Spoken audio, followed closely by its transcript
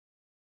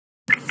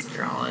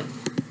astrology.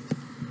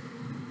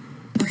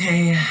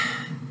 Okay,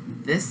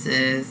 this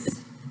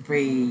is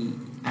pretty,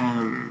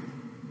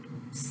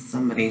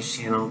 somebody's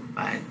channel,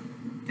 but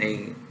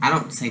I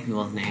don't say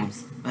people's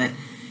names, but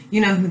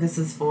you know who this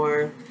is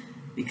for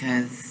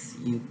because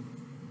you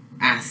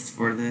asked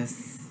for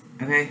this.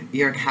 Okay,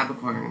 you're a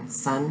Capricorn,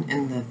 Sun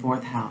in the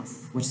 4th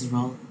house, which is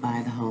ruled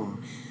by the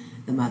home,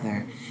 the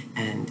mother,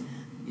 and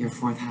your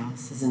 4th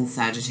house is in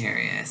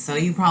Sagittarius. So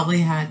you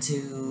probably had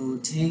to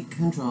take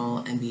control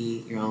and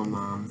be your own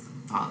mom's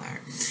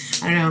father.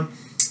 I don't know.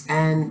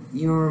 And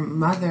your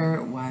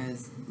mother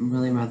was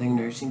really mothering,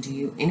 nourishing to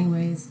you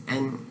anyways.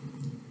 And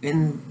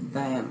in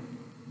the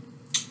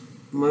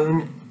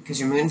moon,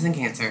 because your moon's in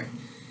Cancer,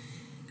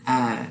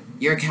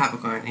 you're a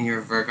Capricorn and you're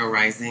a Virgo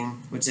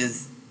rising, which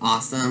is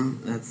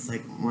awesome. That's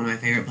like one of my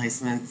favorite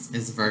placements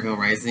is Virgo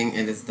rising.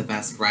 It is the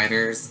best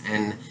writers,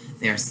 and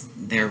they're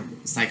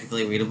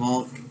psychically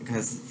readable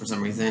because for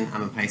some reason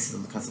I'm a Pisces,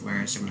 I'm a cusp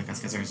Aquarius, I'm a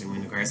cusp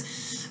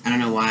Aquarius. I don't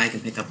know why I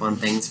can pick up on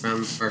things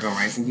from Virgo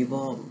rising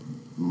people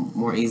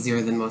more easier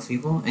than most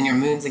people. And your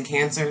moon's in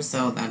Cancer,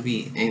 so that'd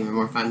be even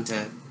more fun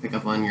to pick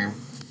up on your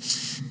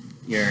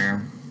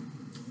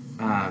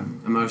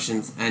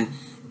emotions. And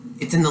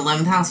it's in the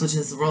 11th house, which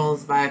is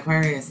ruled by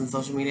Aquarius and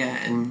social media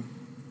and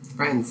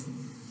friends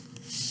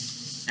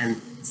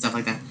and stuff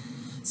like that.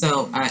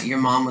 So your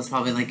mom was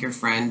probably like your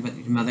friend, but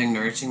your mother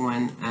nourishing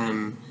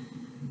one,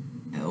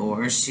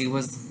 or she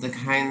was the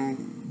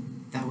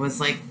kind that was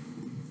like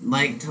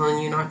telling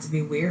you not to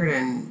be weird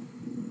and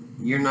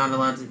you're not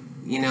allowed to,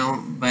 you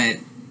know. But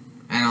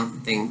I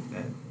don't think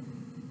that,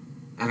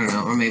 I don't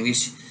know, or maybe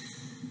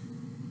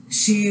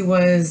she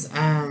was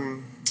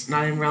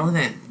not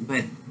irrelevant,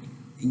 but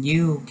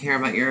you care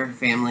about your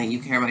family, you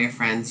care about your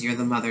friends, you're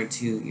the mother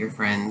to your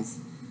friends,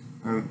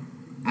 or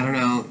I don't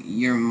know,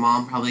 your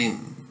mom probably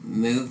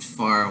moved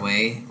far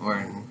away,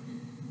 or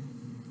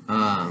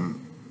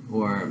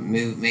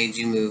made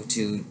you move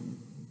to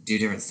do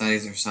different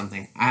studies or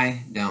something.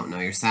 I don't know.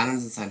 Your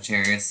Saturn's in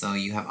Sagittarius, so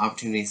you have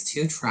opportunities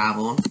to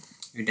travel.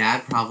 Your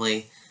dad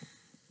probably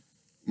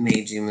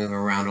made you move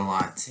around a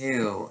lot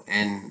too,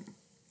 and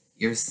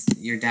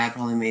your dad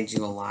probably made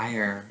you a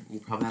liar. You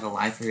probably had a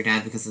lie for your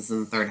dad because it's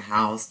in the 3rd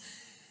house.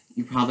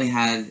 You probably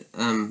had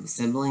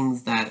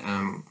siblings that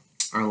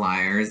are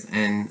liars,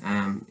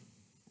 and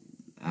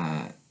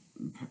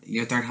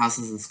your 3rd house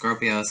is in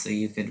Scorpio, so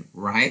you could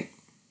write.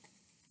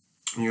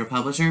 When you're a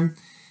publisher,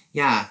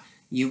 yeah,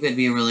 you could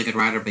be a really good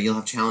writer, but you'll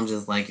have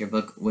challenges. Like your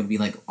book would be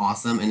like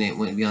awesome, and it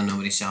wouldn't be on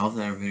nobody's shelf,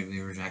 and everybody would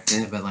be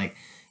rejecting it. But like,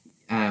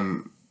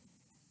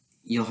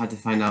 you'll have to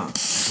find out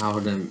how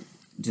to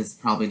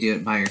just probably do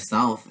it by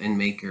yourself and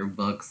make your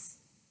books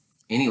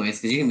anyways,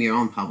 because you can be your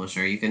own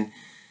publisher. You can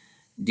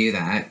do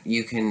that.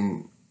 You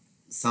can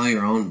sell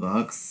your own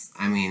books.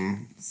 I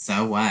mean,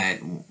 so what?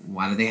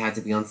 Why do they have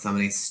to be on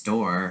somebody's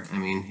store? I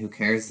mean, who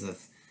cares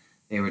if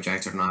they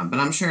reject it or not? But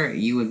I'm sure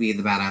you would be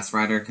the badass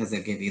writer because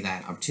they give you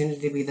that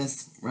opportunity to be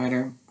this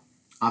writer,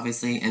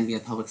 obviously, and be a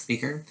public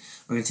speaker.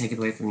 We're going to take it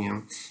away from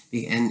you.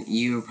 And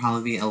you would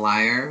probably be a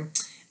liar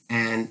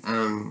and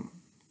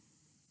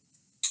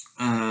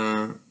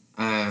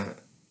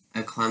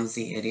a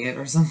clumsy idiot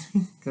or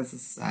something, because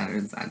it's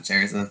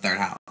Sagittarius in the 3rd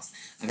house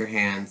of your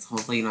hands.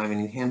 Hopefully you don't have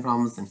any hand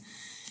problems, and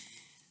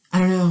I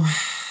don't know,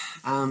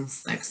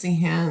 sexy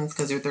hands,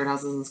 because your 3rd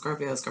house is in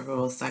Scorpio.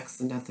 Scorpio is sex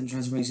and death and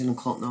transformation and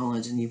occult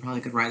knowledge, and you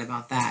probably could write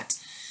about that.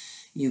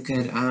 You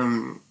could,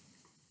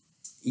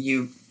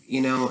 you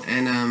know,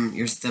 and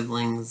your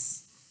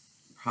siblings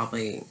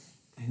probably,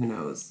 who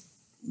knows,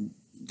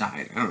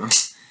 died. I don't know.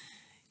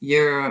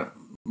 Your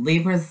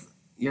Libra's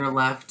your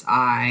left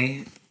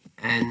eye,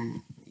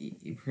 and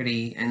you're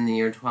pretty, and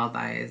your 12th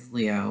eye is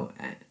Leo.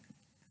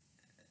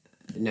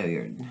 No,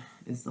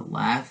 is the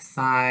left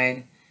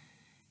side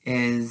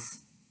is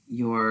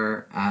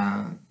your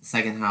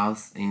 2nd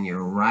house, and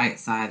your right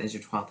side is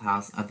your 12th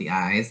house of the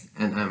eyes,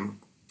 and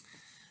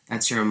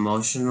that's your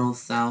emotional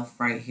self.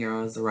 Right here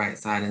is the right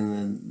side, and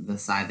then the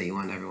side that you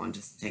want everyone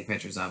to take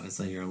pictures of is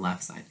your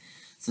left side.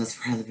 So it's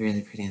really,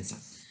 really pretty and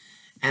stuff.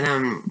 And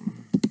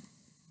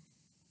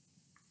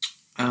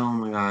oh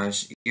my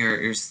gosh, your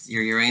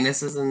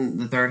Uranus is in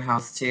the 3rd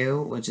house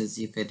too, which is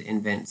you could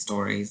invent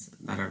stories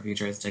that are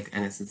futuristic,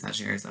 and it's in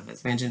Sagittarius of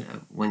expansion.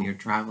 Of when you're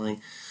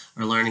traveling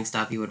or learning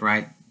stuff, you would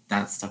write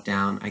that stuff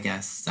down, I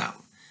guess. So,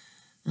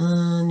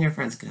 and your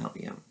friends could help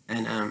you.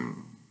 And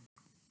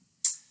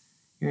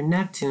your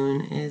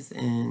Neptune is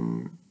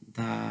in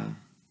the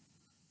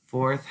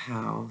 4th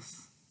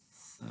house,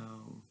 so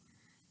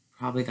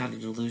probably got a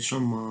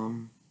delusional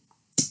mom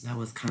that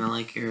was kind of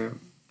like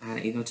had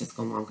an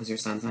egotistical mom, because your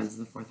sun signs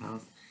in the 4th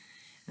house.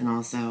 And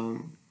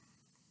also,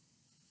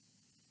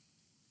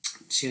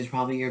 she was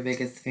probably your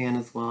biggest fan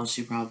as well.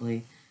 She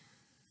probably,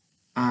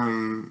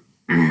 I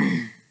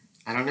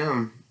don't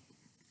know,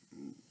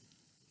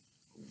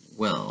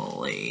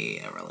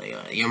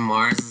 your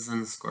Mars is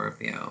in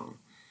Scorpio.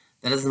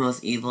 That is the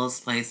most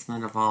evilest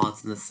placement of all.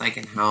 It's in the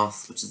 2nd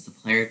house, which is the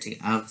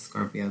polarity of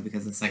Scorpio,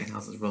 because the 2nd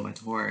house is ruled by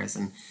Taurus,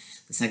 and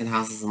the 2nd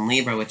house is in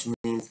Libra, which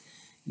means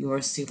you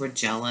are super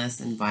jealous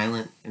and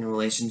violent in a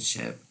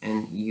relationship,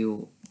 and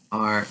you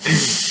are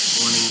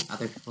wanting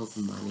other people's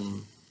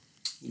money.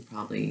 You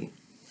probably,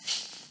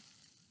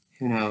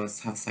 who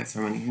knows, have sex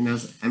for money. Who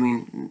knows? I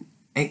mean,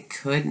 it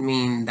could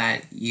mean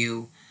that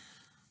you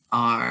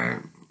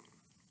are...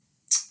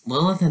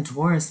 Lilith and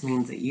Taurus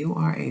means that you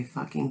are a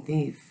fucking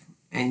thief,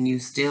 and you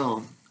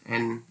steal,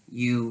 and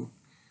you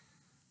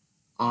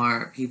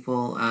are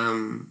people,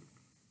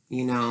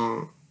 you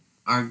know,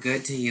 are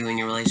good to you in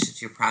your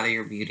relationships. You're proud of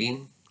your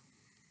beauty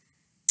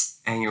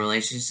and your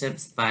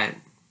relationships, but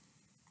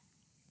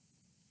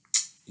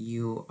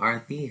you are a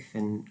thief.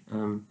 And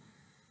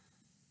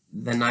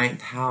the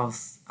 9th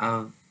house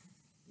of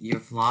your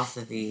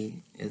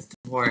philosophy is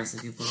Taurus,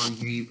 and people don't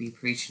hear you be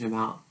preaching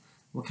about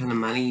what kind of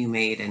money you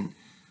made and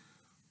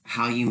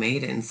how you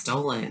made it and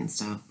stole it and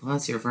stuff.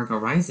 Plus, you're Virgo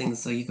rising,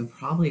 so you can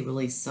probably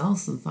really sell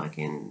some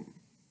fucking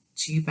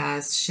cheap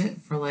ass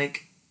shit for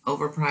like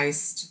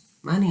overpriced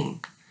money.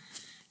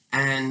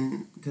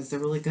 And because they're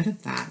really good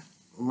at that,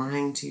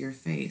 lying to your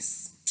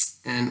face.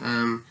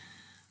 And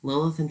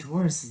Lilith and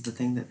Taurus is the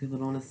thing that people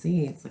don't want to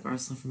see. It's like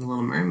Ursula from The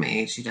Little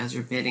Mermaid. She does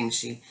your bidding.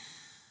 She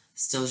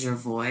steals your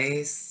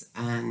voice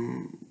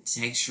and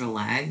takes your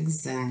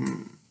legs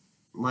and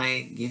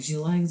like gives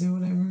you legs or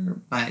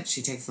whatever, but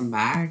she takes them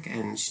back,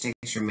 and she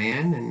takes your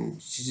man,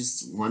 and she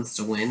just wants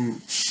to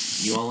win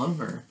you all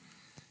over.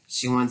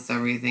 She wants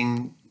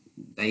everything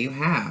that you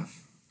have.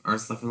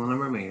 Ursula from The Little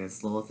Mermaid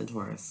is Lilith and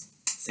Taurus.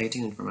 Stay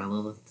tuned for my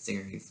Lilith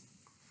series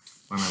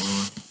or my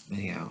Lilith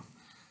video.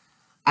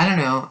 I don't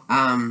know.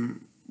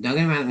 Don't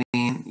get mad at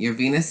me. Your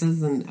Venus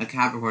is in a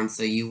Capricorn,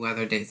 so you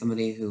whether date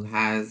somebody who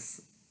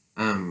has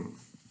a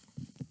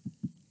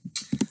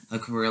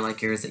career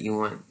like yours that you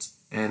want.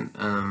 And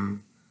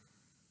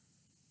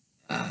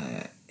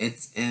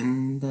it's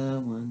in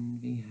the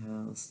 1B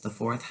house, the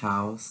 4th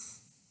house.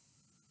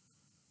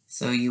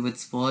 So you would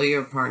spoil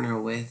your partner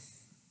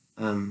with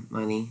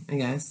money, I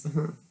guess.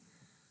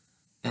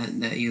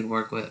 And that you'd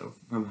work with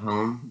from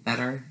home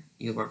better.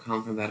 You'd work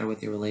home from better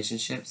with your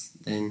relationships.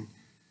 Then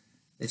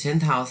the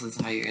 10th house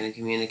is how you're going to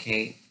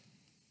communicate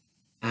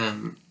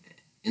in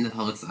the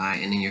public's eye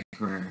and in your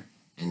career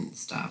and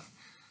stuff.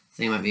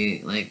 So you might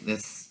be like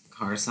this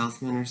car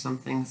salesman or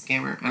something,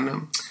 scammer, I don't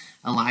know,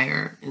 a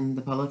liar in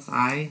the public's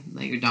eye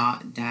that your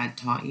dad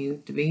taught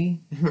you to be.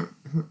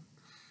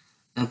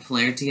 A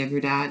polarity of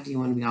your dad. You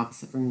want to be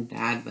opposite from your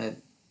dad, but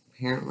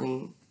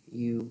apparently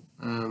you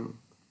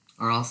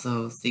are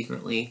also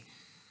secretly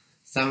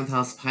 7th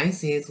house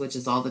Pisces, which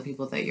is all the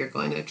people that you're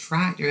going to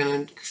attract. You're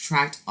going to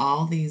attract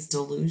all these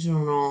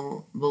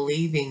delusional,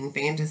 believing,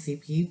 fantasy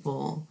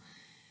people,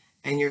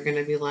 and you're going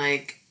to be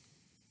like,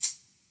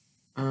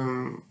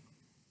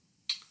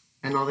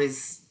 and all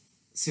these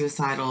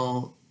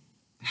suicidal,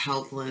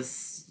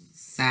 helpless,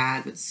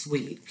 sad, but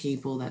sweet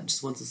people that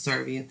just want to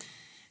serve you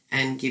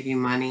and give you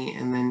money,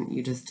 and then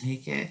you just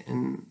take it,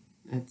 and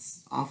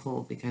it's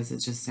awful because it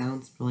just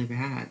sounds really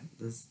bad,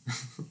 these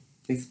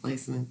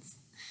placements.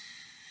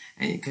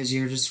 And because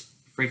you're just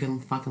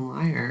freaking fucking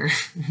liar.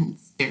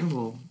 It's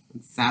terrible.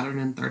 Saturn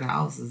in 3rd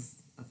house is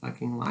a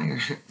fucking liar.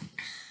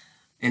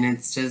 And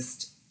it's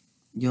just,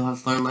 you'll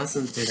have to learn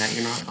lessons through that.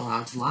 You're not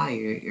allowed to lie.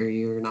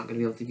 You're not going to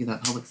be able to give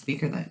that public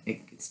speaker that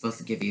it's supposed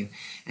to give you.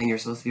 And you're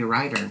supposed to be a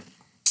writer.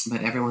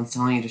 But everyone's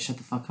telling you to shut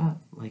the fuck up.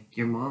 Like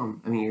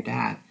your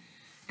dad.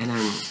 And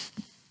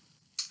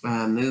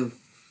then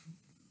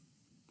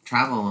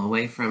travel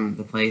away from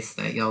the place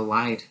that y'all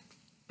lied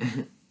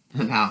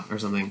about or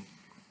something.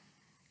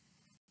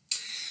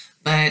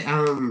 But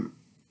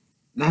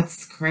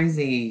that's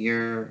crazy.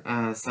 Your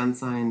sun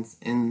sign's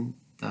in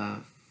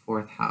the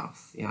 4th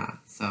house. Yeah,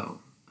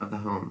 so of the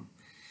home.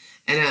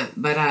 And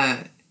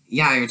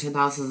yeah, your 10th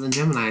house is in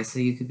Gemini, so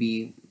you could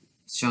be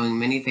showing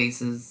many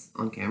faces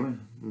on camera.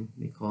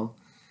 Be cool.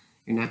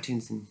 Your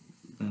Neptune's in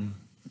the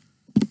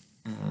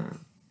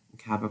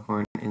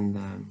Capricorn in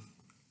the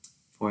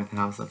 4th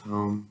house of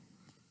home.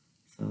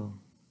 So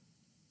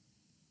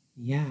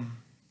yeah,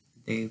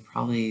 they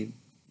probably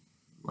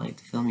like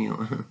to film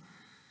you.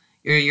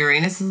 Your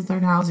Uranus is in the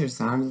 3rd house, your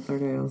Saturn is in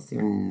the 3rd house,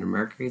 your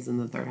Mercury's in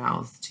the 3rd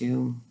house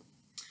too.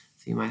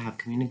 So you might have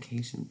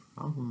communication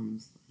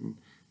problems. And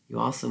you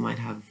also might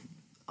have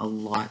a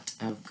lot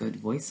of good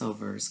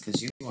voiceovers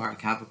because you are a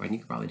Capricorn. You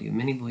could probably do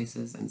many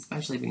voices, and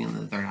especially being in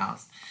the 3rd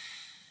house.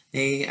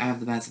 They have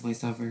the best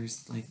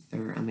voiceovers. Like,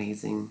 they're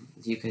amazing.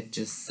 You could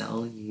just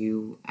sell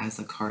you as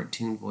a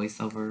cartoon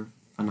voiceover,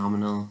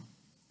 phenomenal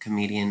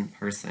comedian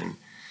person.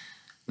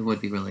 It would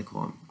be really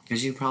cool.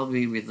 Because you'd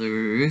probably be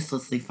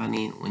ruthlessly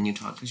funny when you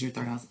talk, because your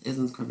 3rd house is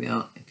in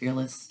Scorpio.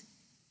 Fearlessly,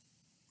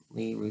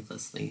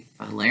 ruthlessly,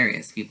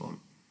 hilarious people.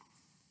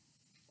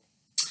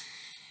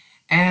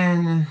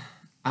 And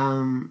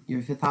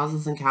your 5th house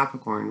is in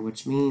Capricorn,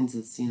 which means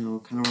it's,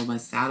 kind of ruled by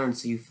Saturn,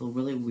 so you feel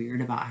really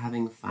weird about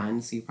having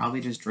fun, so you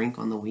probably just drink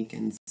on the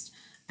weekends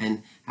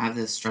and have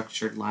this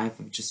structured life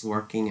of just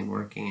working and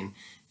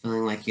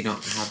feeling like you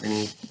don't have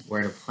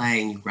anywhere to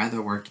play, and you'd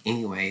rather work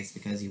anyways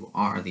because you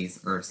are these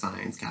earth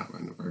signs,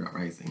 Capricorn and Virgo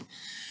rising,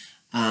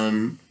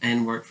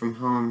 and work from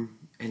home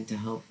and to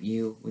help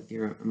you with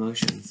your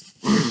emotions.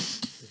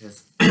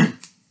 Because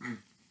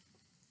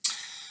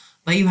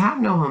but you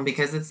have no home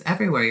because it's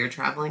everywhere. You're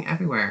traveling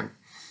everywhere.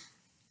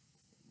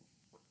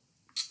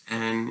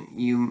 And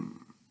you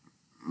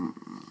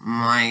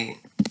might,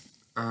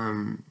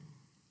 your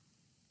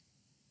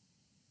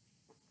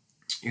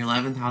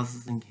 11th house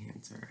is in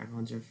Cancer.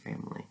 Everyone's your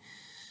family.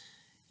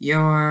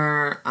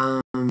 Your,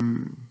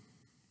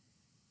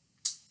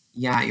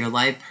 your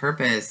life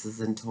purpose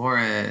is in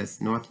Taurus,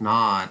 North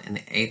Node, in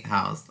the 8th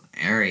house,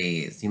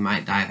 Aries. You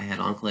might die of a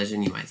head-on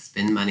collision. You might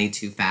spend money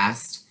too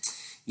fast.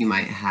 You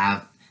might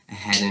have a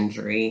head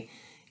injury.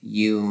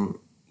 You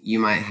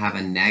might have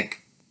a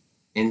neck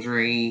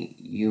injury.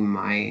 You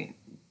might,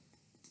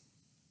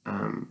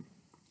 and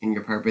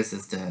your purpose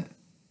is to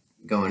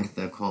go into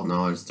the occult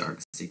knowledge, dark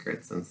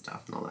secrets and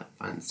stuff and all that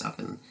fun stuff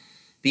and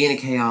be in a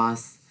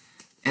chaos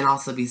and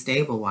also be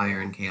stable while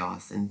you're in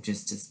chaos and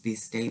just be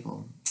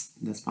stable.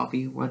 That's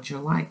probably what you're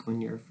like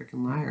when you're a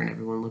freaking liar and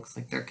everyone looks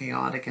like they're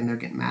chaotic and they're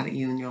getting mad at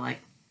you and you're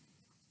like,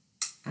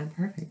 I'm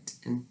perfect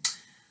and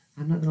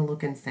I'm not going to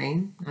look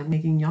insane. I'm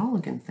making y'all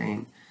look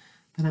insane.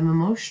 But I'm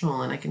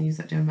emotional and I can use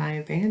that to my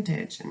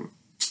advantage. And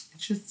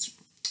it's just,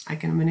 I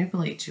can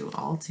manipulate you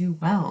all too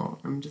well.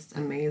 I'm just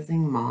an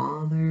amazing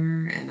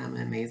mother and I'm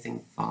an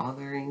amazing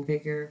fathering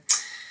figure.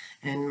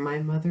 And my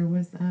mother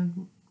was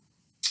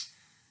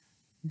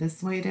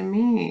this way to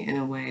me in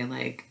a way.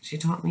 Like, she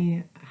taught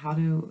me how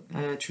to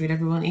treat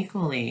everyone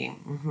equally.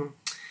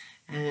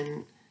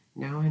 And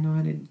now I know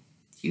how to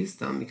use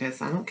them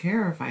because I don't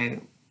care if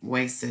I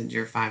wasted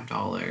your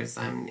 $5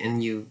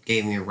 and you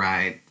gave me a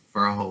ride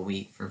for a whole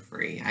week for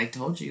free. I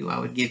told you I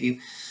would give you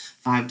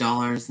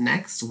 $5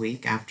 next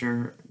week.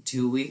 After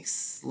 2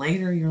 weeks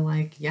later, you're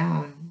like,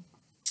 yeah,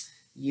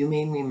 you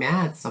made me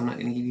mad, so I'm not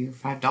going to give you your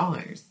 $5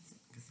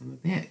 because I'm a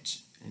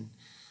bitch. And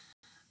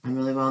I'm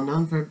really well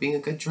known for being a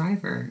good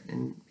driver,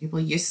 and people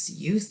used to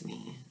use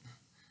me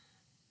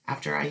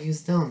after I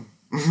used them.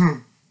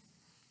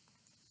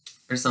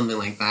 Or something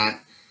like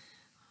that.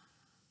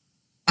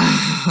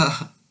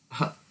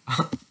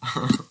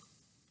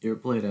 Your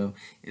Pluto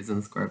is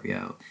in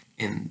Scorpio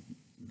in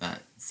the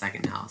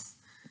 2nd house.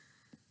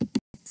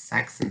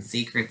 Sex and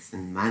secrets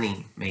and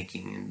money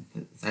making and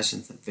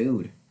possessions and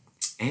food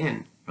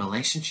and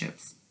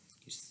relationships.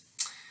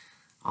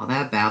 All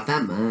that about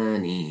that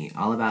money.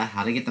 All about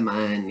how to get the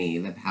money,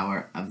 the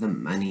power of the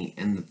money.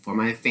 And for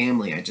my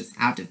family, I just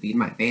have to feed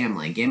my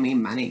family. Give me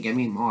money, give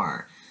me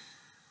more.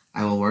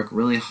 I will work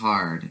really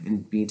hard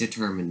and be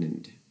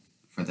determined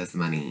for this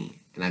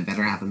money. And I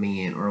better have a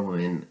man or a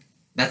woman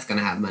that's going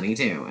to have money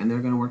too. And they're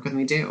going to work with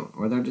me too.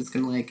 Or they're just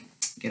going to like,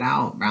 get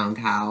out, brown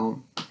cow.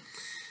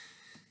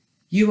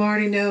 You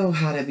already know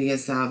how to be a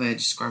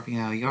savage,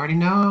 Scorpio. You already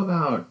know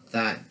about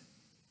that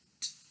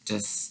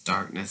just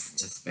darkness,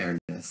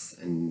 despairedness.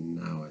 And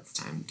now it's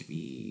time to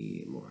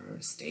be more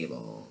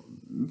stable,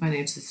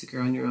 financially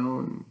secure on your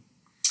own.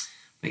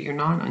 But you're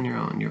not on your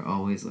own. You're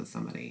always with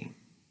somebody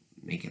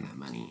making that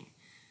money.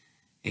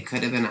 It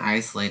could have been an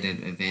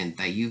isolated event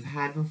that you've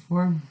had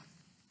before.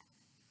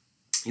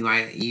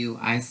 You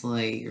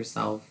isolate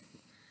yourself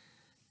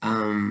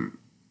and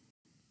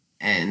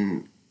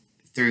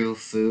through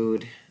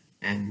food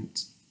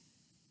and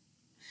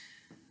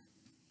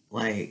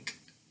like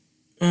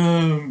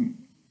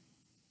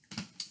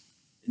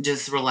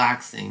just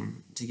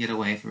relaxing to get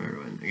away from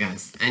everyone, I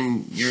guess.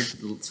 And your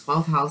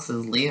 12th house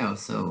is Leo,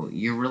 so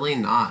you're really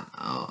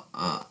not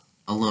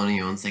alone in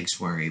your own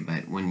sanctuary,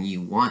 but when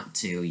you want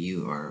to,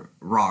 you are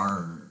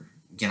rawr,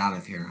 get out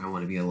of here, I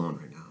want to be alone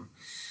right now.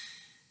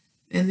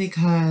 And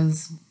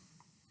because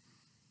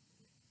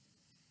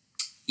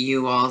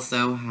you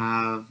also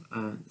have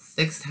a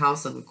 6th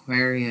house of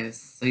Aquarius,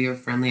 so you're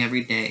friendly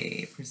every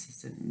day,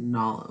 persistent,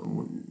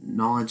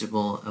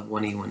 knowledgeable of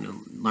what you want to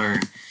learn.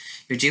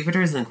 Your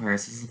Jupiter is in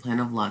Aquarius. This is a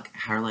planet of luck,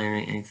 higher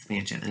learning, and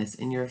expansion, and it's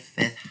in your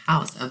 5th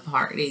house of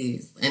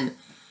parties. And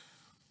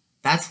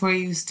that's where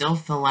you still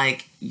feel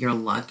like you're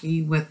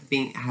lucky with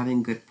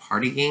having good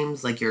party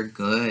games. Like you're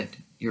good.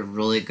 You're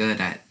really good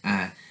at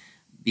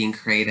being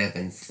creative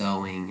and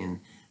sewing and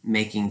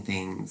making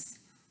things.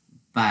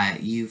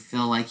 But you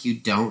feel like you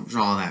don't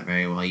draw that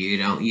very well.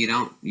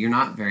 You're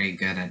not very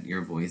good at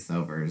your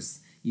voiceovers.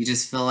 You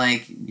just feel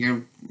like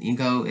your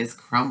ego is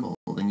crumbled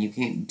and you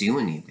can't do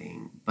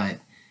anything. But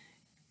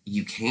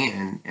you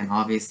can, and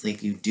obviously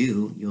if you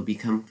do, you'll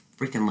become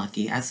freaking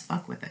lucky as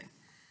fuck with it.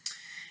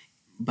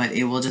 But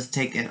it will just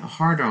take it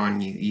harder on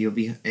you.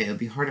 It'll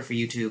be harder for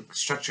you to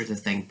structure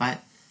this thing.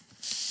 But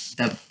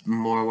the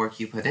more work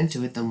you put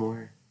into it, the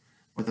more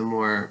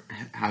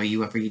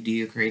however you do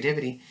your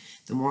creativity,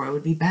 the more it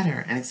would be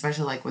better. And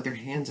especially like with your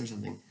hands or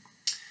something,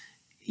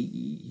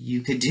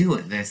 you could do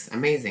this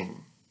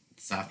amazing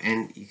stuff,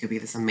 and you could be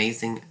this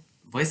amazing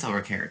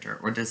voiceover character,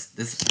 or just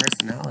this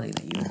personality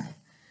that you have.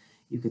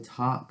 You could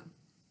talk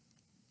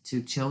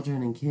to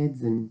children and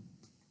kids and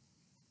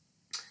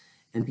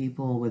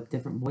people with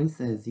different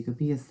voices. You could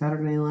be a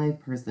Saturday Night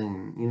Live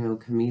person,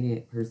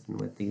 comedic person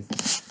with these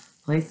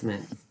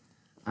placements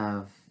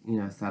of,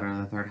 Saturn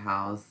in the 3rd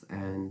house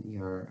and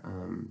your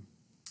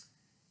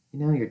you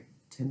know, you're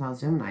 10th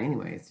house Gemini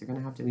anyways. You're going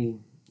to have to be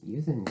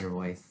using your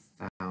voice.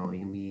 So you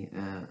can be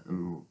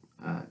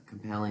a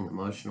compelling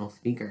emotional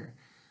speaker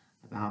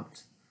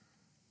about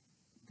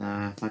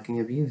the fucking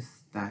abuse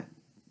that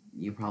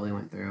you probably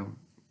went through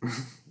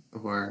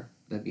or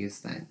the abuse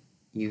that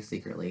you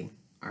secretly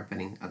are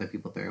putting other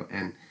people through,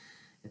 and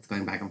it's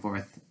going back and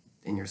forth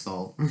in your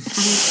soul.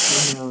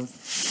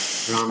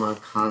 Drama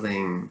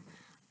causing.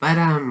 But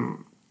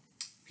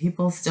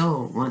people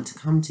still want to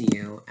come to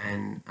you,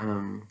 and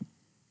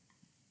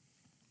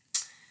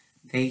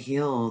they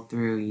heal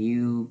through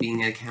you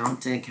being an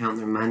accountant, count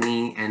their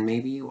money, and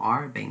maybe you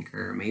are a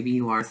banker. Maybe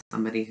you are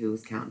somebody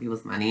who's counting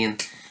people's money,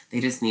 and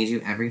they just need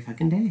you every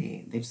fucking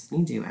day. They just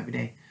need you every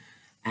day.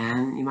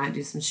 And you might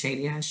do some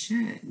shady ass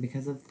shit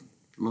because of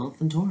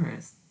Lilith and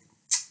Taurus.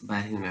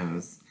 But who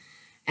knows?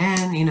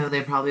 And, you know,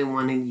 they probably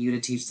wanted you to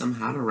teach them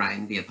how to write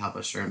and be a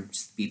publisher and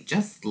just be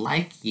just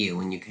like you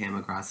when you came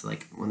across,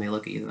 like, when they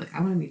look at you, they're like, I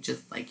want to be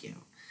just like you.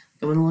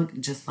 I want to look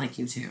just like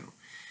you too.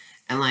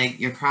 And, like,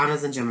 your crown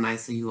is in Gemini,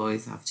 so you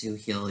always have to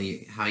heal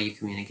how you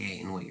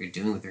communicate and what you're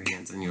doing with your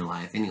hands in your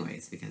life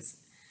anyways, because,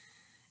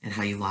 and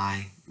how you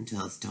lie and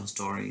tell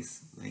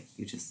stories. Like,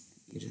 you just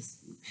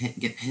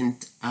get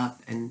pinned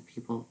up and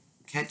people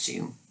catch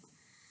you.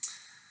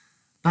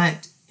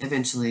 But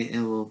eventually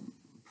it will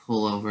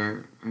pull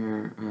over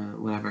or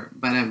whatever.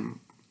 But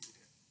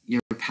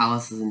your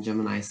palace is in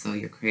Gemini, so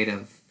your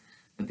creative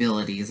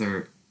abilities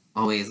are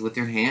always with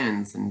your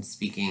hands and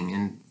speaking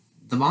and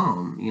the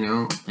bomb, you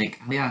know? Like,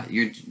 yeah,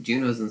 your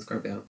Juno's in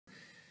Scorpio.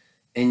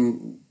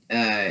 And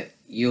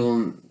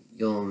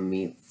you'll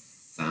meet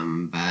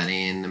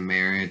somebody in the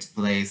marriage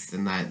place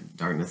and that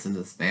darkness and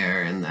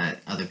despair and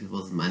that other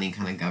people's money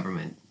kind of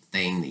government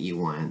thing that you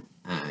want.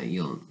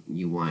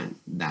 You want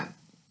that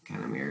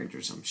kind of marriage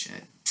or some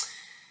shit.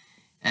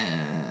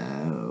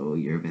 Oh,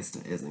 your Vista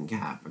is in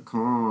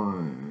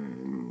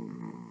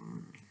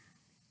Capricorn.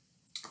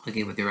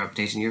 Okay, with your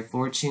reputation, your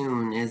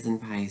fortune is in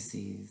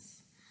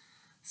Pisces.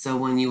 So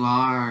when you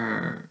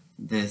are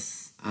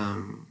this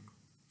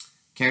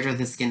character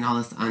that's getting all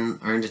this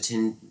unearned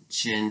attention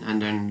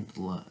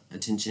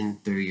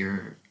through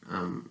your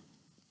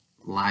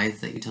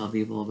lies that you tell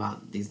people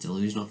about these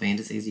delusional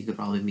fantasies, you could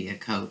probably be a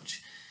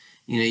coach.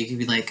 You know, you could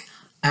be like,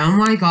 oh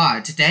my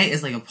god, today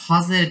is like a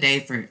positive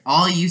day for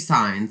all you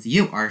signs.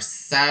 You are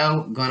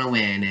so gonna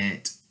win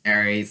it,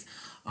 Aries.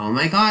 Oh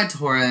my god,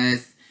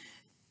 Taurus.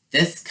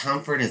 This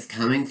comfort is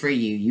coming for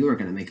you. You are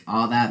gonna make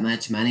all that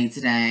much money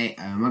today.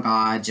 Oh my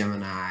god,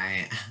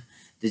 Gemini.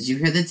 Did you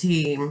hear the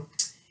tea?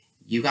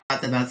 You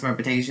got the best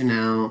reputation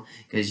now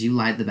because you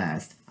lied the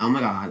best. Oh my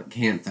god,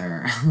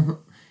 Cancer.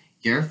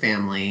 Your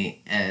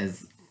family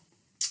is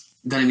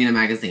gonna be in a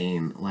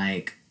magazine.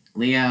 Like,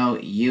 Leo,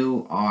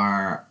 you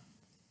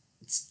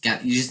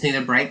just need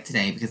a break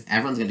today because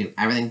everyone's gonna do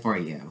everything for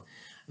you.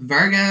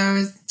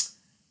 Virgos,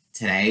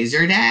 today's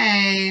your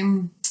day.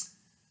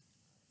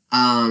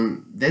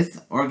 This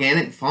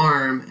organic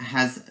farm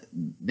has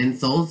been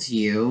sold to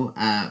you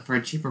for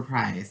a cheaper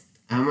price.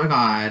 Oh my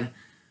god.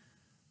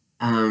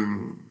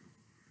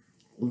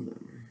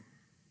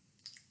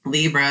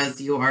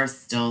 Libras, you are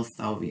still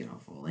so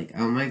beautiful. Like,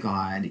 oh my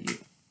god,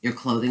 your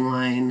clothing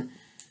line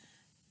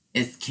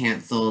is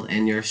canceled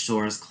and your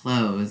store is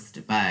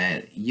closed,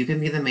 but you can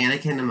be the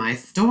mannequin in my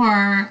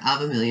store of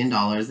 $1 million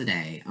a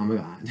day. Oh my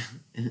god.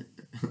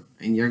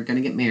 And you're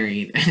gonna get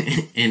married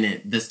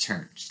in this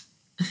church.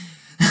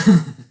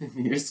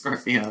 You're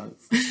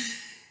Scorpios.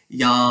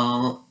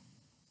 Y'all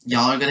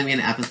are gonna be an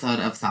episode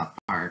of South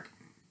Park.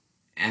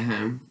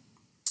 And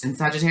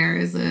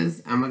Sagittarius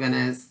is, oh my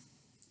goodness,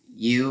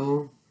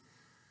 you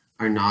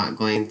are not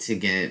going to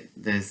get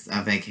this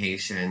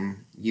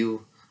vacation.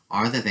 You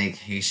are the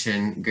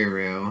vacation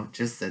guru.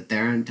 Just sit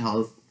there and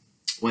tell us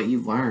what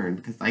you've learned,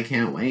 because I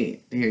can't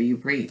wait to hear you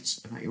preach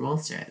about your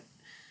bullshit.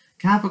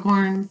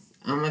 Capricorns,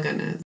 oh my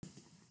goodness.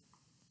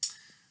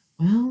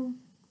 Well,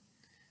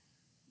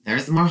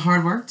 there's more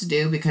hard work to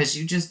do because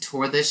you just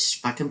tore this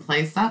fucking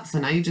place up, so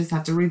now you just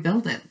have to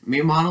rebuild it.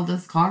 Remodel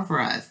this car for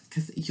us,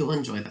 because you'll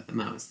enjoy that the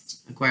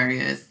most.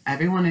 Aquarius,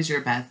 everyone is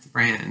your best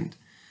friend.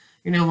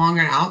 You're no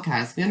longer an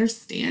outcast. We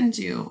understand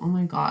you. Oh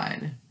my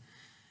god.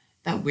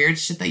 That weird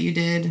shit that you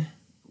did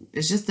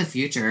is just the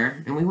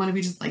future, and we want to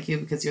be just like you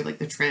because you're like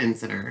the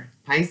trendsetter.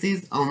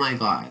 Pisces, oh my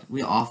god.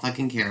 We all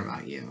fucking care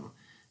about you.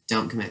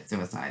 Don't commit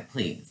suicide,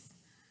 please.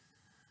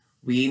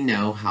 We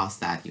know how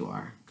sad you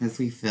are because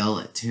we feel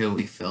it too.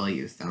 We feel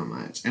you so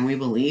much. And we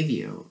believe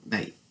you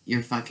that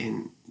your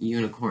fucking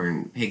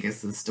unicorn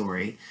Pegasus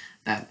story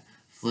that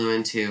flew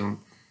into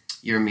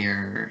your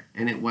mirror,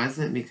 and it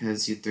wasn't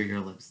because you threw your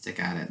lipstick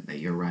at it that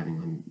you're writing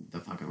on the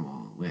fucking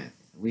wall with.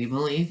 We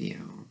believe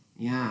you.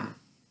 Yeah.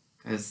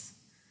 Because,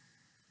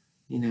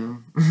 you know,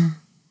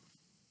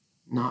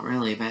 not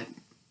really, but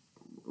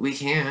we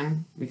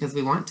can because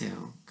we want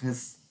to.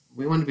 Because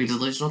we want to be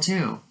delusional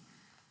too.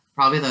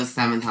 Probably those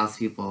 7th house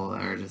people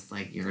are just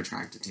like, you're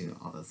attracted to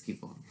all those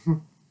people.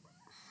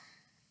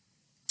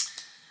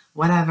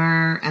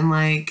 Whatever. And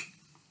like,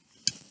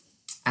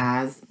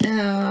 as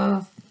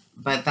if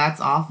But that's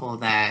awful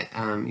that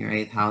your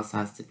 8th house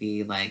has to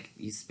be like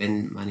you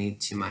spend money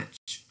too much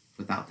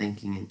without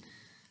thinking, and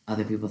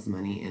other people's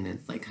money, and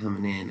it's like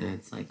coming in, and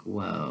it's like,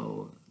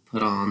 whoa,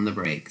 put on the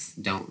brakes.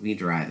 Don't be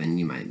driving.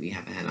 You might be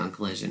having a head-on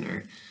collision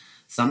or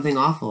something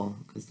awful,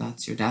 because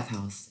that's your death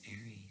house,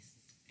 Aries.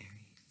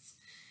 Aries.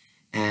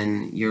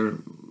 And your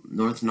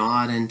North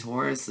Node in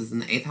Taurus is in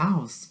the 8th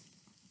house.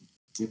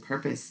 Your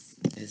purpose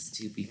is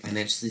to be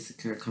financially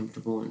secure,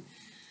 comfortable, and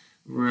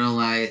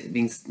realize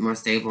being more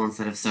stable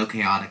instead of so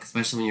chaotic,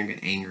 especially when you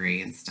get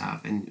angry and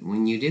stuff. And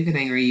when you do get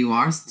angry, you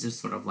are just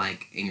sort of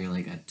like angry,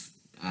 like a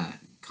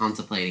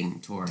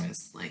contemplating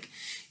Taurus. Like,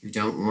 you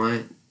don't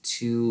want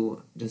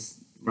to just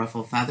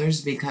ruffle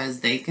feathers because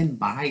they can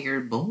buy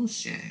your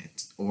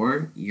bullshit,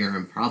 or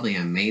you're probably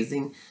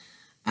amazing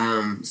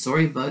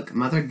storybook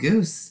Mother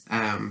Goose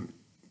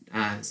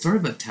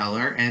storybook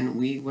teller, and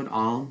we would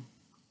all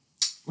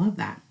love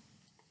that.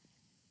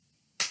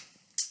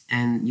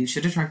 And you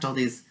should attract all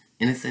these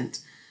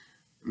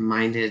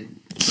innocent-minded,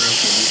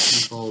 broken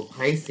people.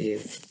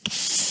 Pisces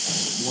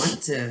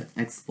want to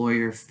explore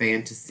your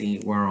fantasy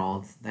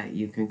world that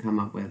you can come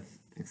up with,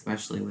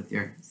 especially with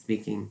your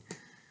speaking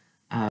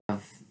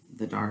of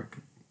the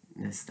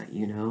darkness that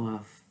you know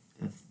of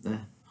the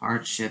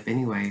hardship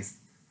anyways.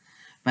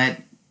 But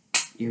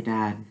your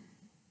dad,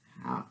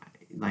 how,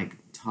 like,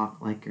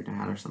 talk like your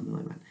dad or something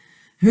like that.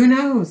 Who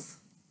knows?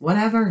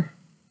 Whatever.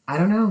 I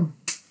don't know.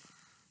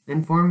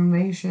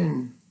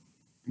 Information.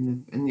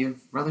 And your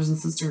brothers and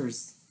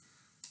sisters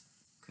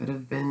could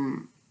have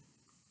been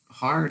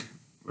hard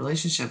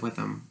relationship with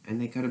them,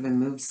 and they could have been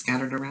moved,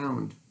 scattered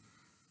around,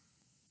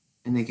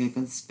 and they keep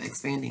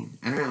expanding.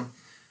 I don't know.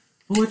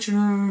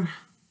 Butcher.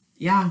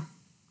 Yeah.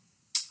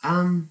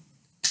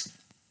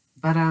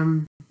 But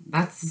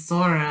that's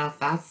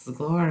the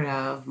glory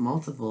of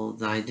multiple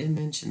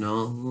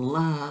dimensional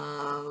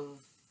love.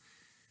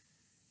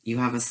 You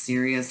have a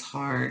serious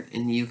heart,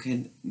 and you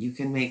can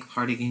make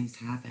party games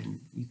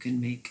happen. You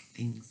can make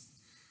things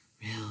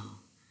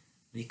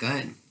really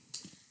good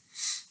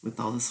with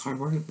all this hard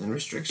work and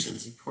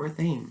restrictions. You poor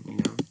thing, you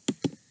know.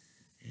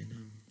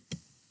 And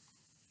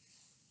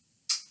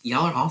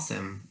y'all are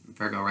awesome,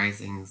 Virgo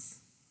risings.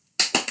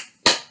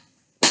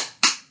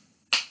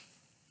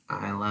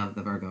 I love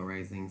the Virgo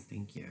risings.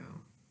 Thank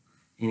you.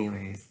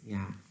 Anyways,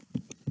 yeah.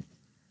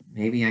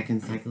 Maybe I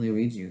can psychically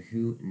read you.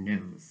 Who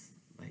knows?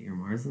 But your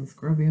Mars and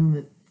Scorpio in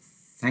the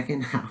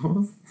 2nd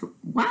house.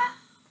 What?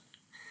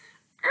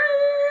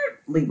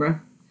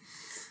 Libra.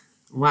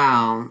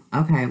 Wow.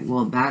 Okay.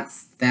 Well,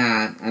 that's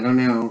that. I don't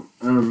know.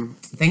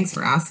 Thanks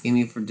for asking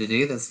me to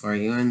do this for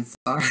you. I'm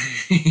sorry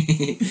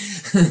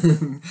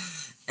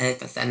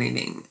if I said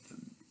anything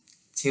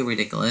too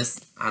ridiculous.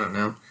 I don't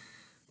know.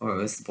 Or it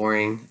was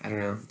boring. I don't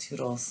know.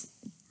 Toodles.